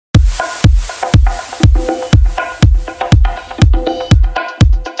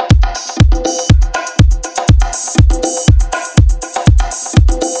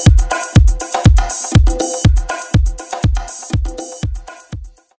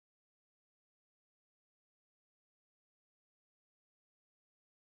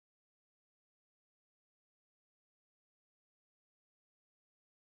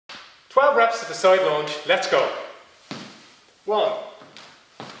12 reps at the side lunge, let's go. 1,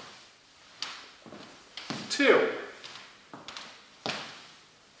 2,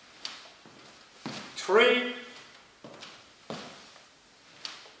 3,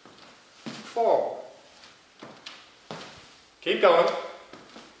 4, keep going,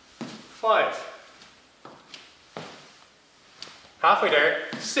 5, halfway there,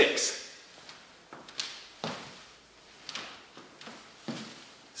 6,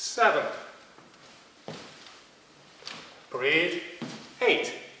 7, breathe,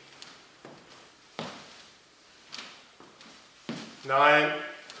 8, 9,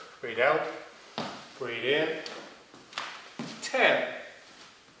 breathe out, breathe in, 10,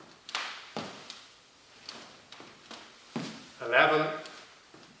 11,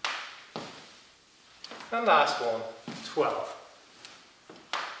 and last one, 12.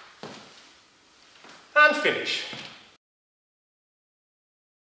 And finish.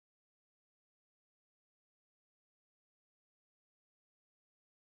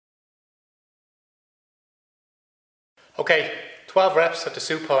 Okay, 12 reps at the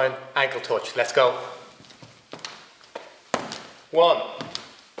supine ankle touch. Let's go. 1,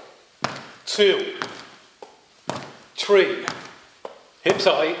 2, 3, hips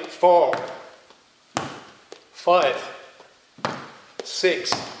high, 4, 5,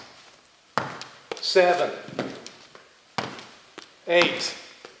 6, 7, 8,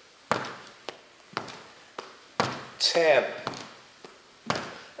 10,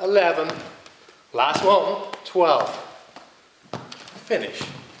 11, last one, 12. Finish.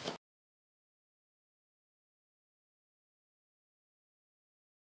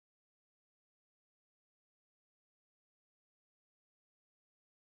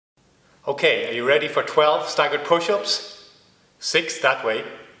 Okay, are you ready for 12 staggered push-ups? 6 that way,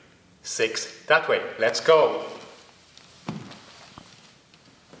 6 that way. Let's go.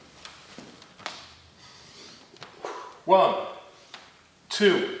 1,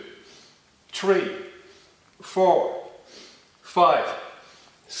 2, 3, 4, 5,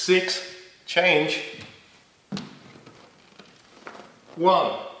 6, change.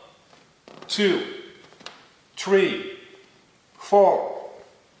 1, 2, 3, 4,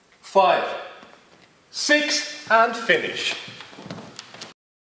 5, 6, and finish.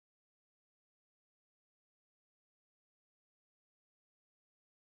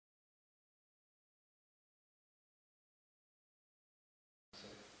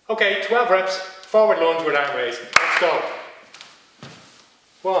 Okay, 12 reps, forward lunge with arm raise. Let's go.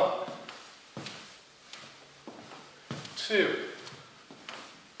 1, 2,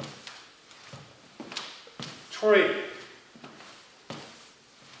 3,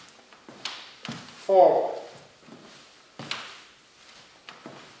 4,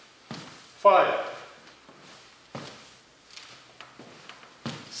 5,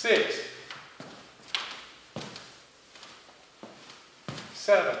 6,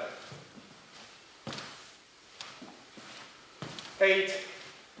 7, 8,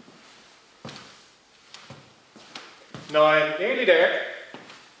 9, nearly there,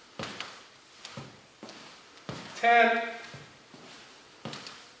 10,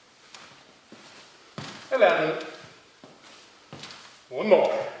 11, one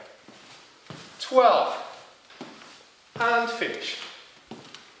more, 12, and finish.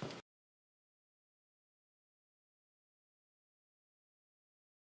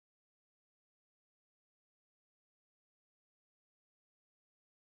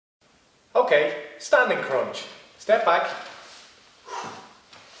 Okay, standing crunch. Step back.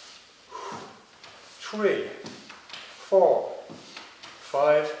 3, 4,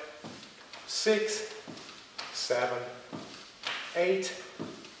 5, 6, 7, 8,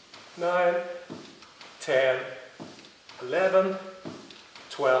 9, 10, 11,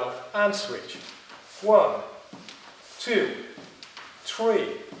 12, and switch. 1, 2, 3,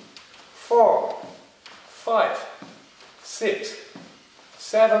 4, 5, 6,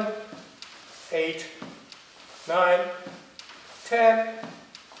 7, 8, 9, 10,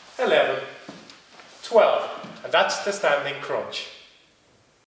 11, 12. And that's the standing crunch.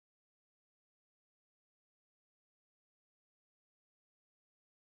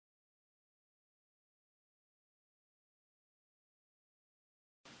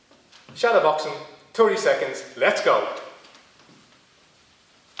 Shadow boxing, 30 seconds, let's go.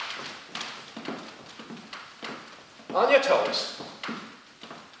 On your toes.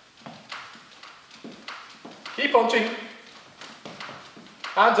 Keep punching.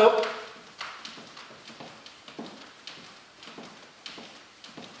 Hands up.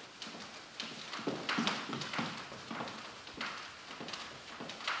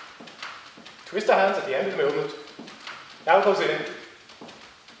 Twist the hands at the end of the movement. Elbows in.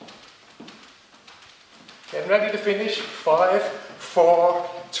 ready to finish. 5, 4,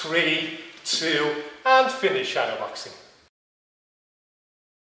 3, 2, and finish shadow boxing.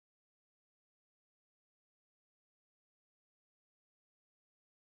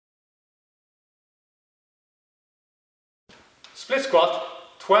 Split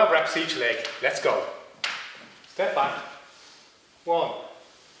squat, 12 reps each leg. Let's go. Step back. 1,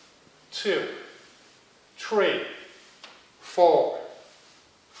 2, 3, 4,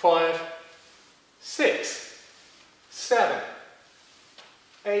 5, 6, 7,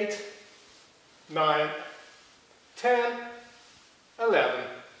 8, 9, 10, 11,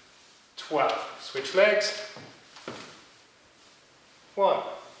 12. Switch legs. 1,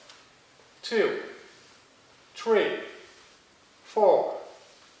 2, 3, 4,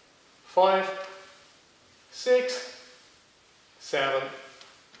 5, 6, 7,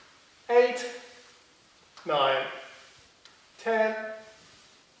 8, 9, 10,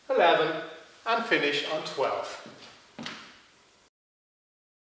 11, and finish on 12.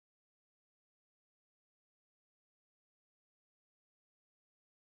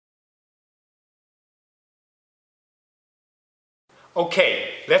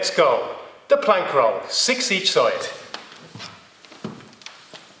 Okay, let's go. The plank roll, 6 each side.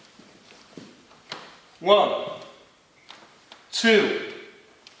 1, 2,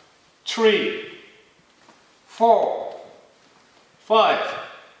 3, 4, 5,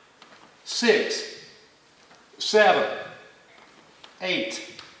 6, 7,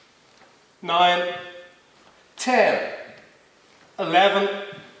 8, 9, 10, 11,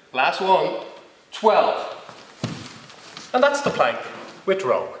 last one, 12. And that's the plank with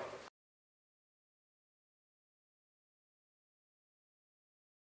row.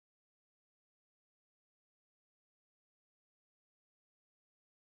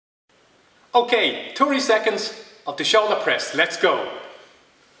 Okay, 30 seconds of the shoulder press. Let's go.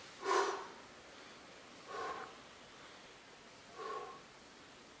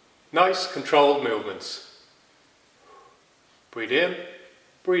 Nice controlled movements. Breathe in,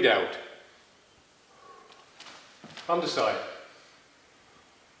 breathe out. On the side.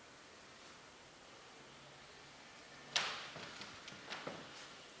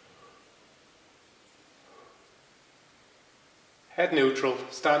 Head neutral,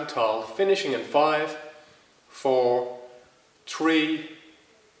 stand tall, finishing in 5, 4, 3,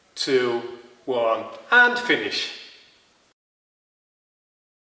 2, 1, and finish.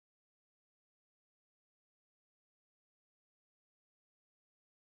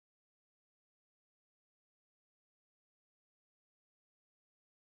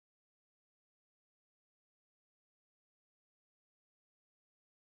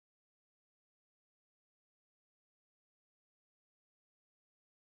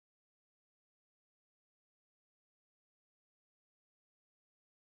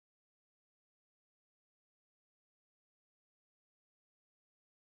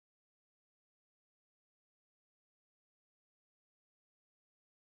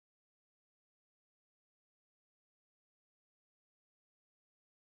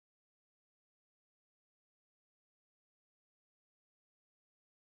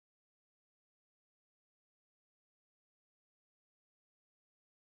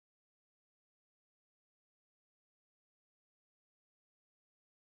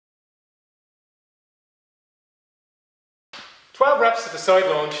 Twelve reps at the side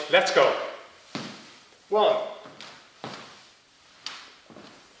lunge. Let's go. 1,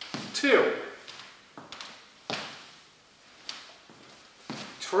 2,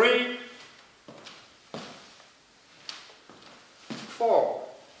 3, 4.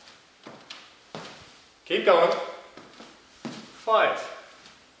 Keep going. 5.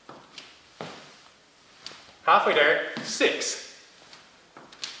 Halfway there. 6.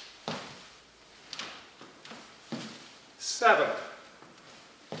 7.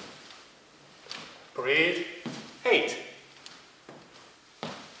 Breathe. 8.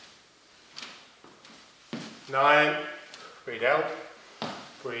 9. Breathe out.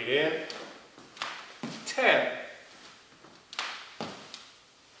 Breathe in. 10.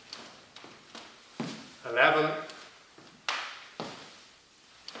 11.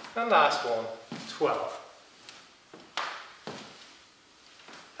 And last one. 12.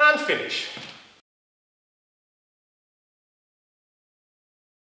 And finish.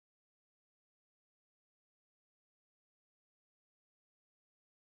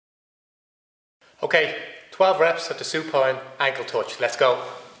 Okay, 12 reps at the supine ankle touch. Let's go.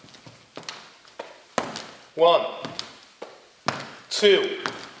 1, 2,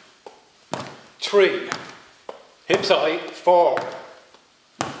 3, hips high, 4,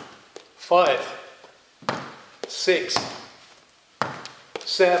 5, 6,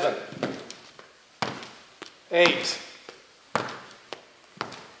 7, 8,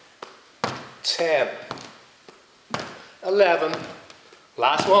 10, 11,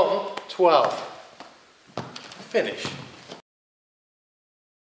 last one, 12. Finish.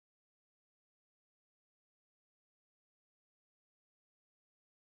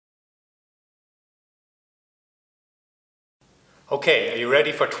 Okay, are you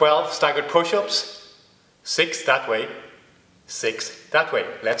ready for 12 staggered push-ups? 6 that way, 6 that way.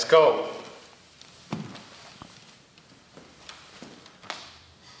 Let's go.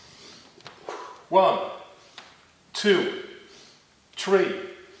 1, 2, 3,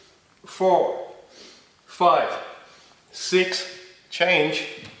 4, 5, 6, change.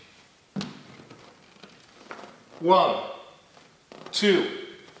 1, 2,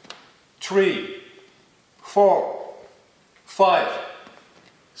 3, 4, 5,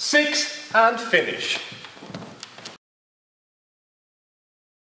 6, and finish.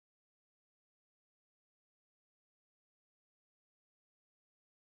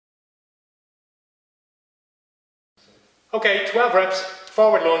 Okay, 12 reps,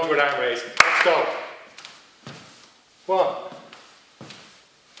 forward lunge with arm raise. Let's go. 1,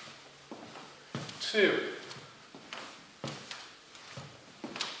 2,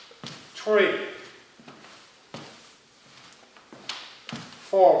 3,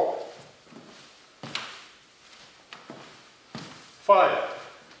 4, 5,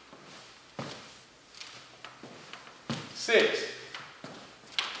 6,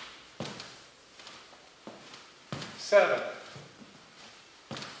 7,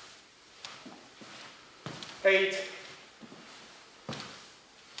 8,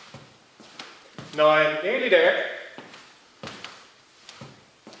 9, nearly there,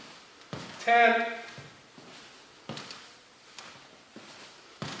 10,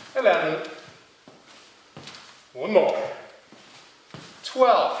 11, one more,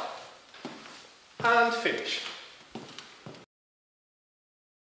 12, and finish.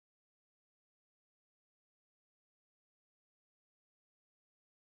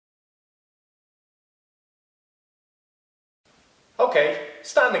 Okay,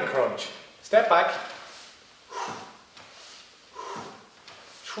 standing crunch. Step back.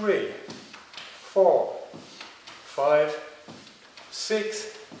 3, 4, 5,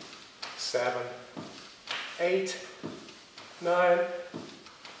 6, 7, 8, 9,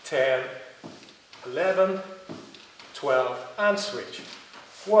 10, 11, 12, and switch.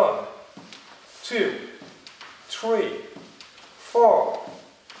 1, 2, 3, 4,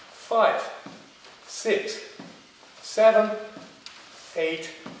 5, 6, 7, 8,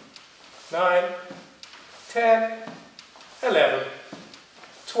 9, 10, 11,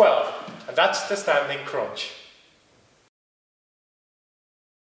 12. And that's the standing crunch.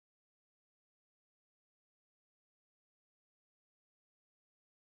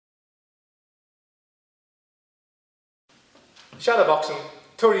 Shadow boxing,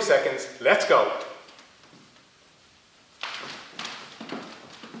 30 seconds, let's go.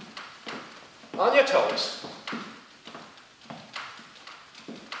 On your toes.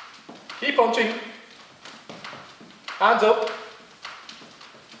 Keep punching. Hands up.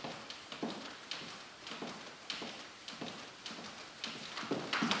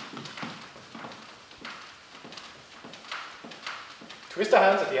 Twist the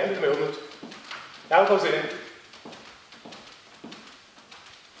hands at the end of the movement. Elbows in.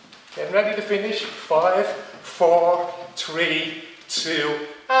 Getting ready to finish. 5, 4, 3, 2,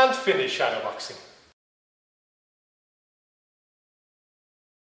 and finish shadow boxing.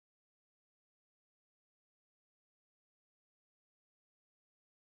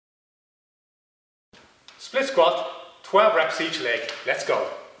 Split squat, 12 reps each leg. Let's go.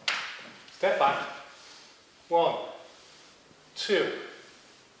 Step back. 1, 2,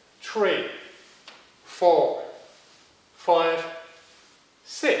 3, 4, 5,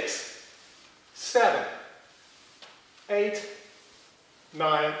 6, 7, 8,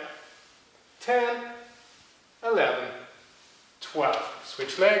 9, 10, 11, 12.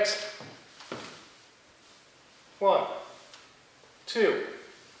 Switch legs. 1, 2,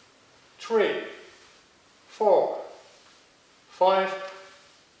 3, 4, 5,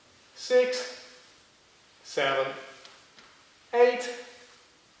 6, 7, 8,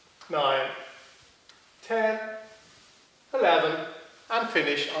 9, 10, 11, and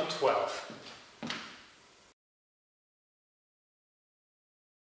finish on 12.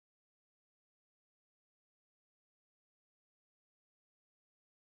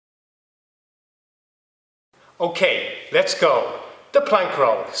 Okay, let's go. The plank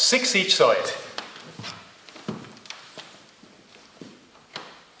roll, 6 each side.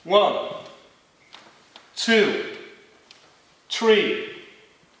 1, 2, 3,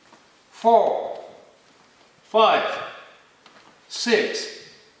 4, 5, 6,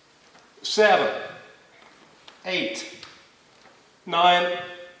 7, 8, 9,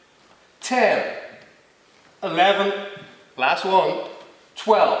 10, 11, last one,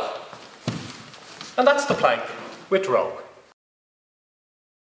 12. And that's the plank with row.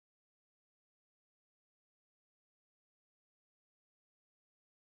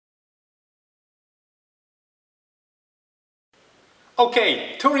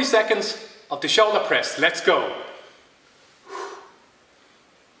 Okay, 30 seconds of the shoulder press. Let's go.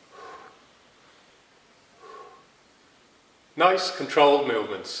 Nice controlled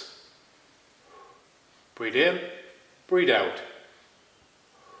movements. Breathe in, breathe out.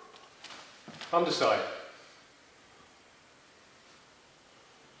 On the side.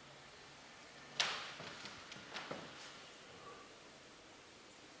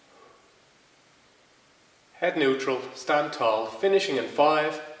 Head neutral, stand tall, finishing in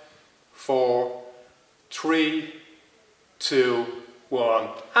 5, 4, 3, 2, 1,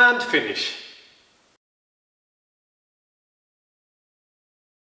 and finish.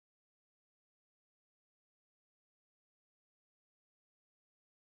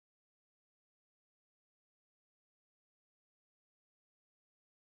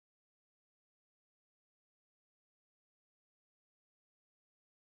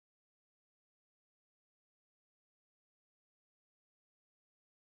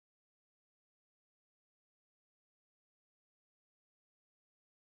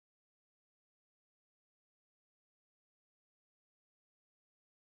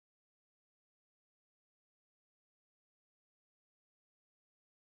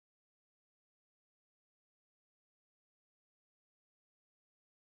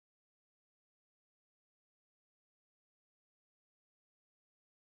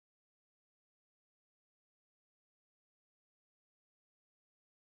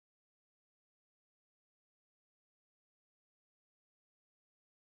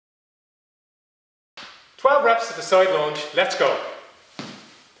 Twelve reps at the side lunge. Let's go.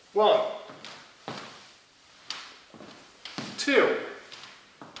 1, 2,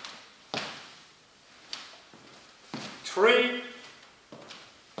 3,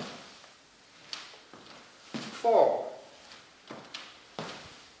 4.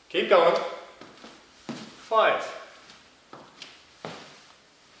 Keep going. 5.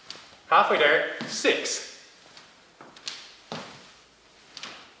 Halfway there. 6.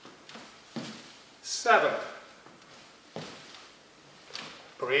 7.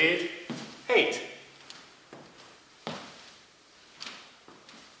 Breathe. 8.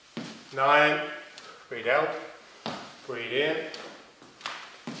 9. Breathe out. Breathe in.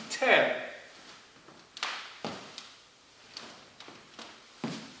 10.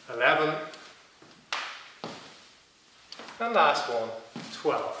 11. And last one,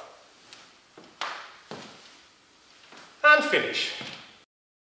 12. And finish.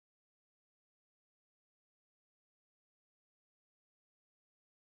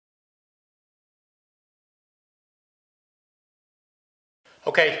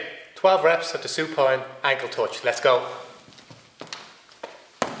 Okay, 12 reps at the supine ankle touch. Let's go.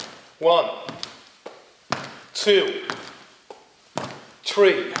 1, 2,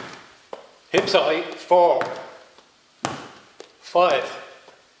 3, hips high, 4, 5,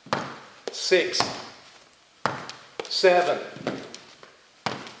 6, 7,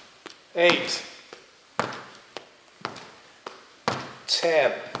 8,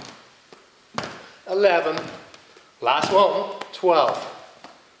 10, 11, last one, 12.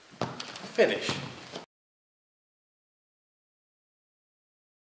 Finish.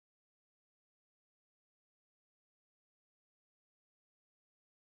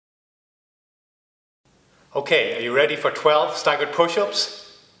 Okay, are you ready for 12 staggered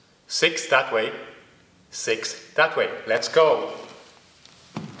push-ups? 6 that way, 6 that way. Let's go.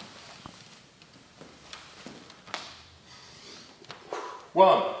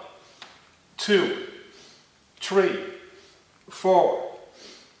 1, 2, 3, 4,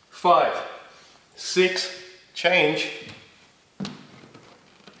 5, 6, change.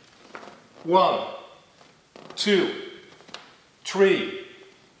 1, 2, 3,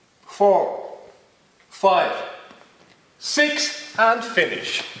 4, 5, 6, and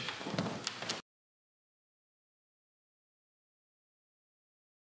finish.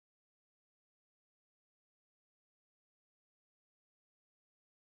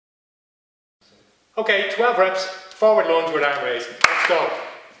 Okay, 12 reps, forward lunge with arm raise. Let's go.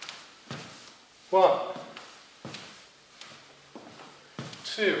 1,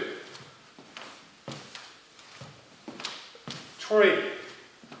 2, 3,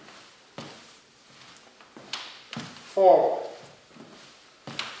 4,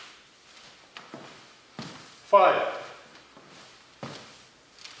 5,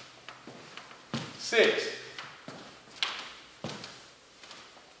 6,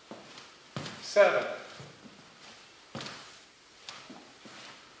 7,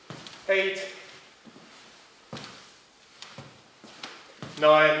 8,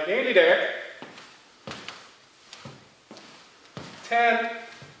 9, nearly there, 10,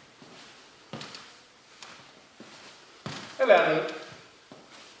 11,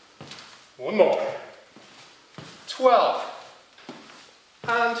 one more, 12,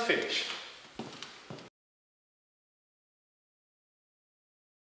 and finish.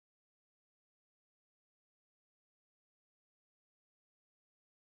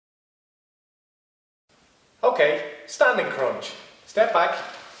 Okay, standing crunch. Step back.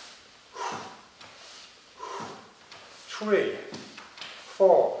 3,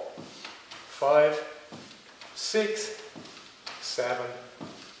 4, 5, 6, 7,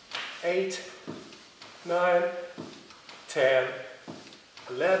 8, 9, 10,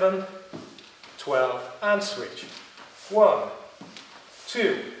 11, 12, and switch. 1,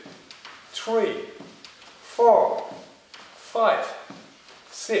 2, 3, 4, 5,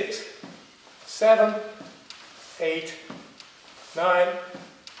 6, 7, 8, 9,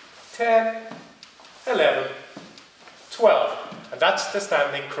 10, 11, 12. And that's the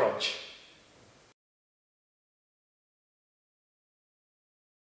standing crunch.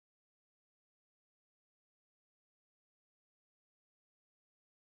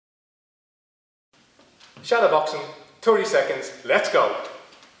 Shadow boxing, 30 seconds, let's go.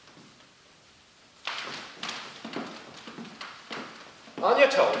 On your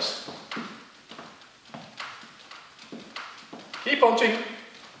toes. Keep punching.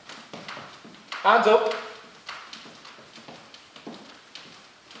 Hands up.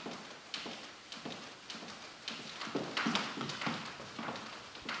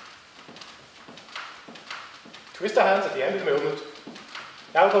 Twist the hands at the end of the movement.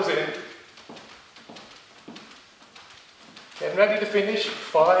 Elbows in. Getting ready to finish.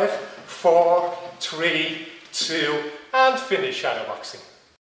 5, 4, 3, 2, and finish shadow boxing.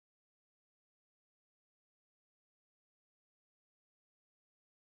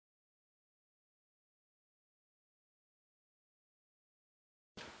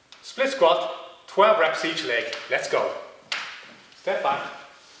 Split squat, 12 reps each leg. Let's go. Step back.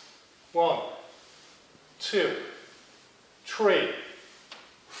 1, 2, 3,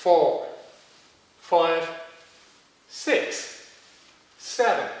 4, 5, 6,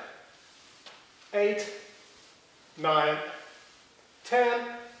 7, 8, 9, 10,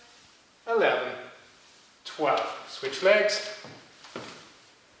 11, 12. Switch legs.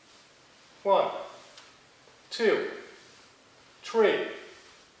 1, 2, 3,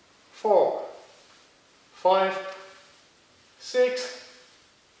 4, 5, 6,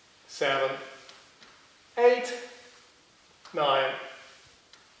 7, 8, 9,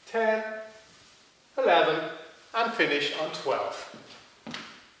 10, 11, and finish on 12.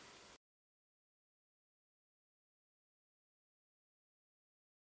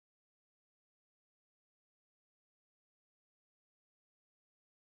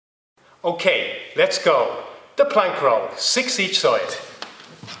 Okay, let's go. The plank roll, 6 each side.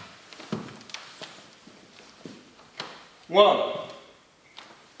 1,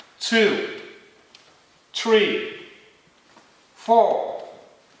 2, 3, 4,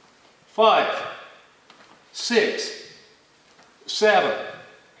 5, 6, 7,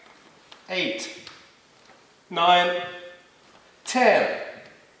 8, 9, 10,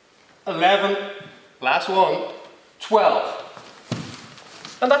 11, last one, 12.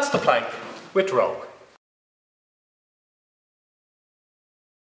 And that's the plank with row.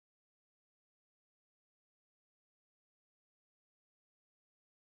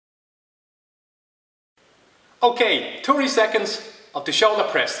 Okay, 30 seconds of the shoulder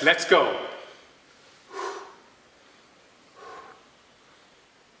press. Let's go.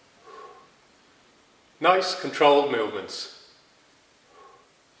 Nice controlled movements.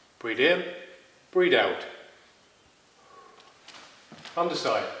 Breathe in, breathe out. On the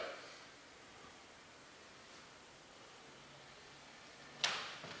side.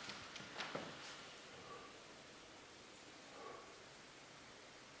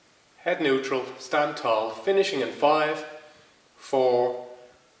 Head neutral, stand tall, finishing in 5, 4,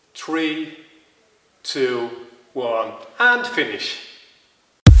 3, 2, 1, and finish.